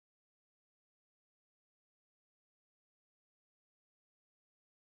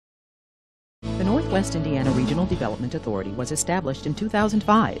Northwest Indiana Regional Development Authority was established in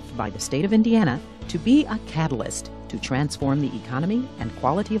 2005 by the state of Indiana to be a catalyst to transform the economy and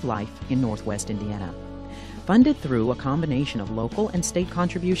quality of life in Northwest Indiana. Funded through a combination of local and state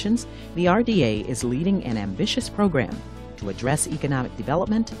contributions, the RDA is leading an ambitious program to address economic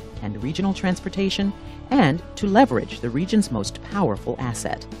development and regional transportation and to leverage the region's most powerful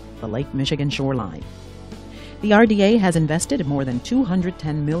asset, the Lake Michigan shoreline. The RDA has invested more than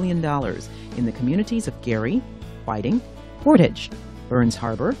 $210 million in the communities of Gary, Whiting, Portage, Burns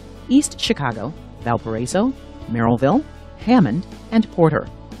Harbor, East Chicago, Valparaiso, Merrillville, Hammond, and Porter.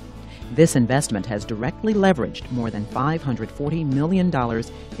 This investment has directly leveraged more than $540 million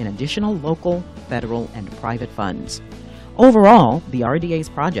in additional local, federal, and private funds. Overall, the RDA's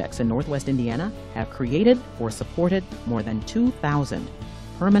projects in Northwest Indiana have created or supported more than 2,000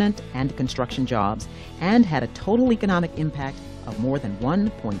 permanent and construction jobs and had a total economic impact of more than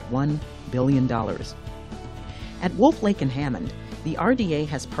 $1.1 billion. At Wolf Lake in Hammond, the RDA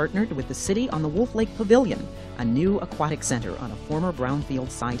has partnered with the city on the Wolf Lake Pavilion, a new aquatic center on a former brownfield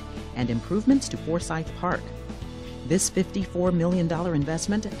site, and improvements to Forsyth Park. This $54 million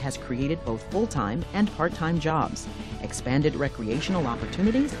investment has created both full-time and part-time jobs, expanded recreational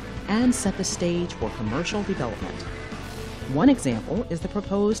opportunities, and set the stage for commercial development. One example is the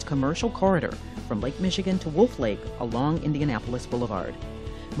proposed commercial corridor from Lake Michigan to Wolf Lake along Indianapolis Boulevard.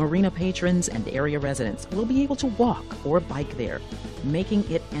 Marina patrons and area residents will be able to walk or bike there, making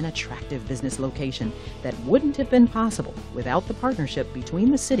it an attractive business location that wouldn't have been possible without the partnership between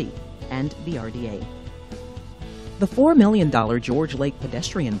the city and the RDA. The $4 million George Lake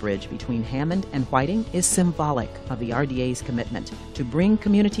pedestrian bridge between Hammond and Whiting is symbolic of the RDA's commitment to bring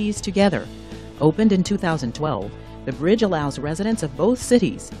communities together. Opened in 2012, the bridge allows residents of both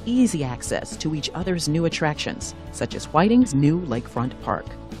cities easy access to each other's new attractions, such as Whiting's new Lakefront Park.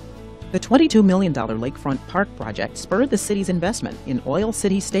 The $22 million Lakefront Park project spurred the city's investment in Oil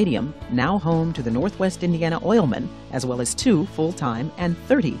City Stadium, now home to the Northwest Indiana Oilmen, as well as 2 full-time and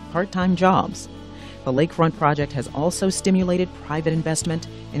 30 part-time jobs. The Lakefront project has also stimulated private investment,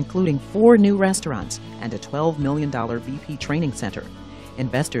 including 4 new restaurants and a $12 million VP training center.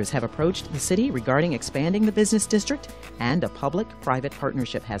 Investors have approached the city regarding expanding the business district, and a public-private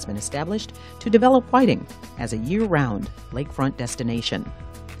partnership has been established to develop Whiting as a year-round lakefront destination.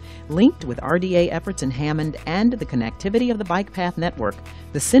 Linked with RDA efforts in Hammond and the connectivity of the bike path network,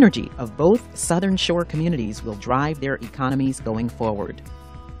 the synergy of both Southern Shore communities will drive their economies going forward.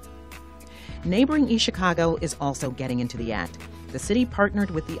 Neighboring East Chicago is also getting into the act. The city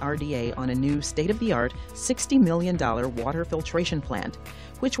partnered with the RDA on a new state-of-the-art $60 million water filtration plant,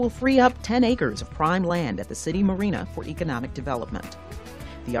 which will free up 10 acres of prime land at the city marina for economic development.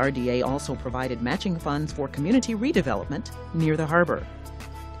 The RDA also provided matching funds for community redevelopment near the harbor.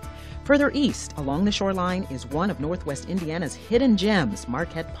 Further east along the shoreline is one of Northwest Indiana's hidden gems,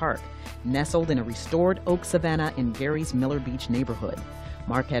 Marquette Park, nestled in a restored oak savanna in Gary's Miller Beach neighborhood.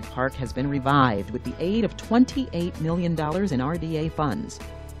 Marquette Park has been revived with the aid of $28 million in RDA funds.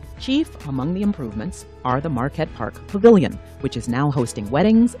 Chief among the improvements are the Marquette Park Pavilion, which is now hosting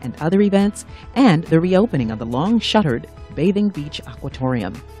weddings and other events, and the reopening of the long-shuttered Bathing Beach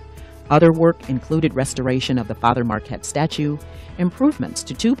Aquatorium. Other work included restoration of the Father Marquette statue, improvements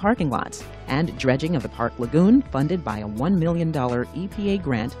to 2 parking lots, and dredging of the park lagoon funded by a $1 million EPA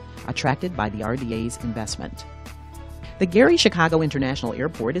grant attracted by the RDA's investment. The Gary-Chicago International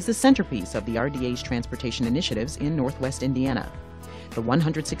Airport is the centerpiece of the RDA's transportation initiatives in Northwest Indiana. The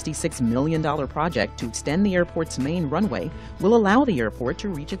 $166 million project to extend the airport's main runway will allow the airport to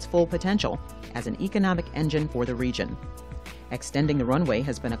reach its full potential as an economic engine for the region. Extending the runway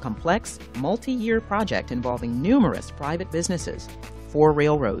has been a complex, multi-year project involving numerous private businesses, 4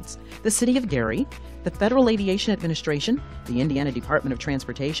 railroads, the City of Gary, the Federal Aviation Administration, the Indiana Department of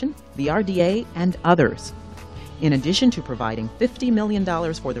Transportation, the RDA, and others. In addition to providing $50 million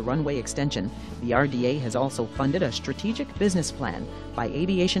for the runway extension, the RDA has also funded a strategic business plan by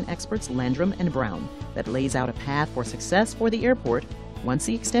aviation experts Landrum and Brown that lays out a path for success for the airport once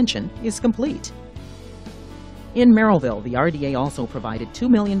the extension is complete. In Merrillville, the RDA also provided $2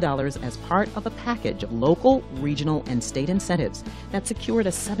 million as part of a package of local, regional, and state incentives that secured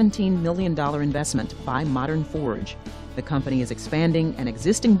a $17 million investment by Modern Forge. The company is expanding an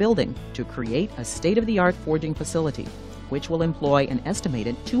existing building to create a state-of-the-art forging facility, which will employ an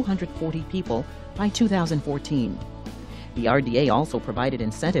estimated 240 people by 2014. The RDA also provided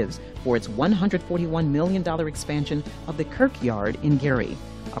incentives for its $141 million expansion of the Kirk Yard in Gary,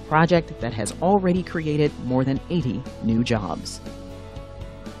 a project that has already created more than 80 new jobs.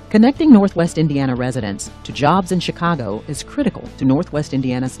 Connecting Northwest Indiana residents to jobs in Chicago is critical to Northwest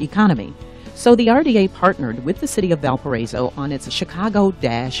Indiana's economy, So the RDA partnered with the city of Valparaiso on its Chicago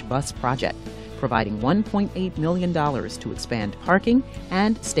Dash bus project, providing $1.8 million to expand parking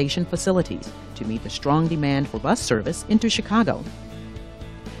and station facilities to meet the strong demand for bus service into Chicago.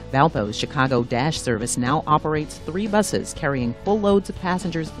 Valpo's Chicago Dash service now operates 3 buses carrying full loads of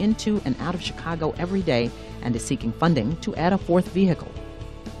passengers into and out of Chicago every day and is seeking funding to add a 4th vehicle.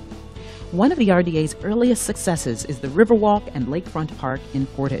 One of the RDA's earliest successes is the Riverwalk and Lakefront Park in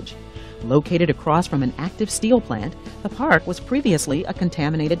Portage. Located across from an active steel plant, the park was previously a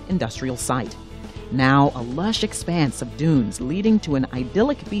contaminated industrial site. Now a lush expanse of dunes leading to an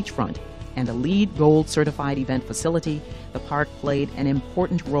idyllic beachfront and a LEED Gold certified event facility, the park played an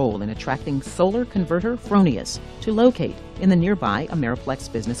important role in attracting solar converter Fronius to locate in the nearby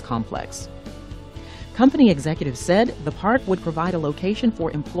Ameriplex business complex. Company executives said the park would provide a location for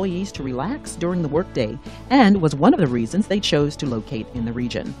employees to relax during the workday and was one of the reasons they chose to locate in the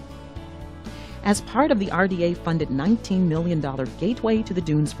region. As part of the RDA-funded $19 million Gateway to the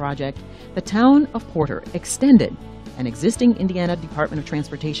Dunes project, the town of Porter extended an existing Indiana Department of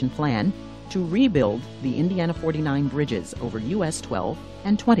Transportation plan to rebuild the Indiana 49 bridges over US 12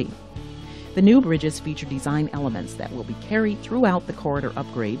 and 20. The new bridges feature design elements that will be carried throughout the corridor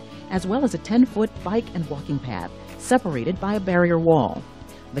upgrade, as well as a 10-foot bike and walking path separated by a barrier wall.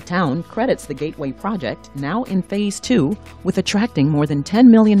 The town credits the Gateway project, now in Phase 2, with attracting more than $10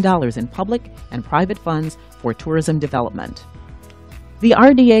 million in public and private funds for tourism development. The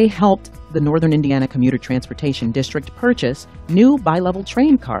RDA helped the Northern Indiana Commuter Transportation District purchase new bi-level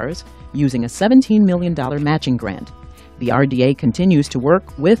train cars using a $17 million matching grant. The RDA continues to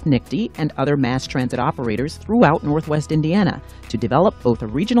work with NICTE and other mass transit operators throughout Northwest Indiana to develop both a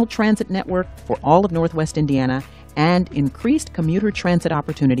regional transit network for all of Northwest Indiana and increased commuter transit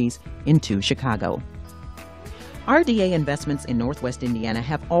opportunities into Chicago. RDA investments in Northwest Indiana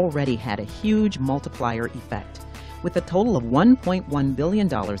have already had a huge multiplier effect. With a total of $1.1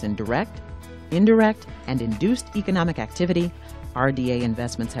 billion in direct, indirect, and induced economic activity, RDA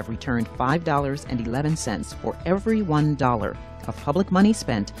investments have returned $5.11 for every $1 of public money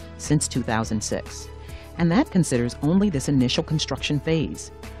spent since 2006. And that considers only this initial construction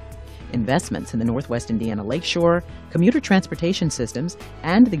phase. Investments in the Northwest Indiana Lakeshore, commuter transportation systems,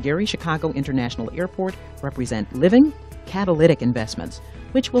 and the Gary-Chicago International Airport represent living, catalytic investments,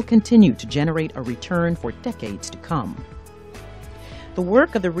 which will continue to generate a return for decades to come. The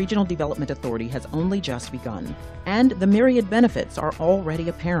work of the Regional Development Authority has only just begun, and the myriad benefits are already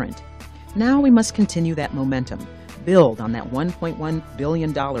apparent. Now we must continue that momentum, build on that $1.1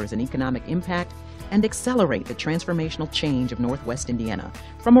 billion in economic impact, and accelerate the transformational change of Northwest Indiana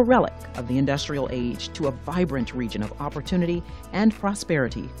from a relic of the industrial age to a vibrant region of opportunity and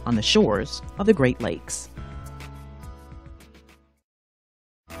prosperity on the shores of the Great Lakes.